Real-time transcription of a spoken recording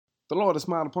The Lord has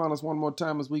smiled upon us one more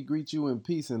time as we greet you in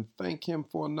peace and thank Him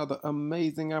for another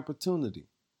amazing opportunity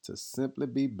to simply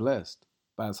be blessed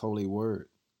by His holy word.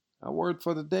 Our word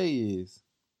for the day is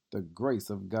the grace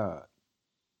of God.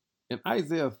 In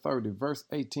Isaiah 30, verse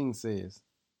 18 says,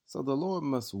 "So the Lord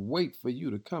must wait for you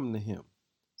to come to Him,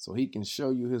 so He can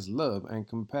show you His love and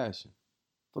compassion.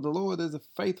 For the Lord is a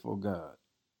faithful God.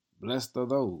 Blessed are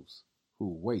those who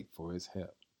wait for His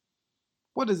help."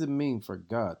 What does it mean for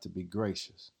God to be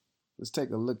gracious? Let's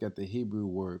take a look at the Hebrew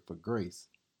word for grace,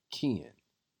 ken.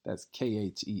 That's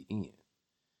Khen.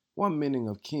 One meaning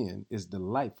of ken is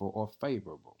delightful or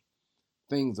favorable.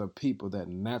 Things or people that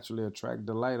naturally attract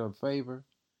delight or favor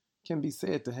can be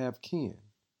said to have kin.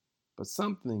 But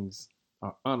some things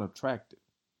are unattractive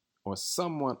or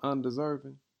someone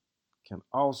undeserving can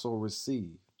also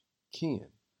receive kin.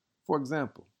 For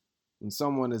example, when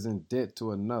someone is in debt to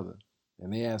another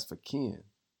and they ask for kin,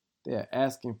 they are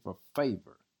asking for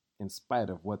favor in spite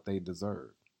of what they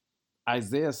deserve.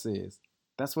 Isaiah says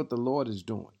that's what the Lord is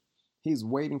doing. He's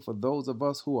waiting for those of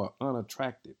us who are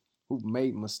unattractive, who've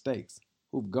made mistakes,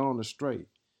 who've gone astray,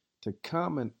 to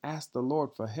come and ask the Lord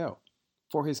for help,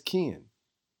 for His kin.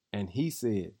 And He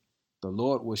said the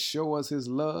Lord will show us His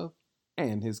love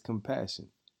and His compassion.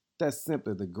 That's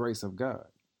simply the grace of God.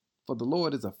 For the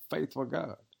Lord is a faithful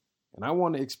God. And I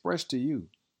want to express to you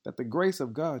that the grace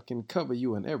of God can cover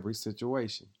you in every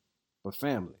situation. But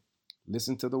family,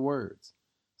 listen to the words.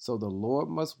 So the Lord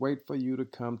must wait for you to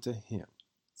come to Him,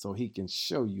 so He can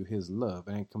show you His love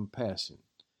and compassion.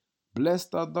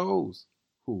 Blessed are those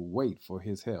who wait for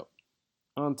His help.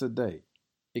 On today,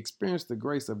 experience the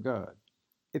grace of God.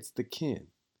 It's the kin.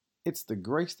 It's the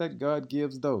grace that God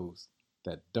gives those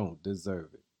that don't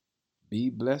deserve it. Be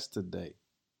blessed today.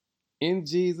 In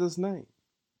Jesus' name,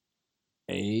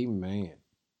 amen.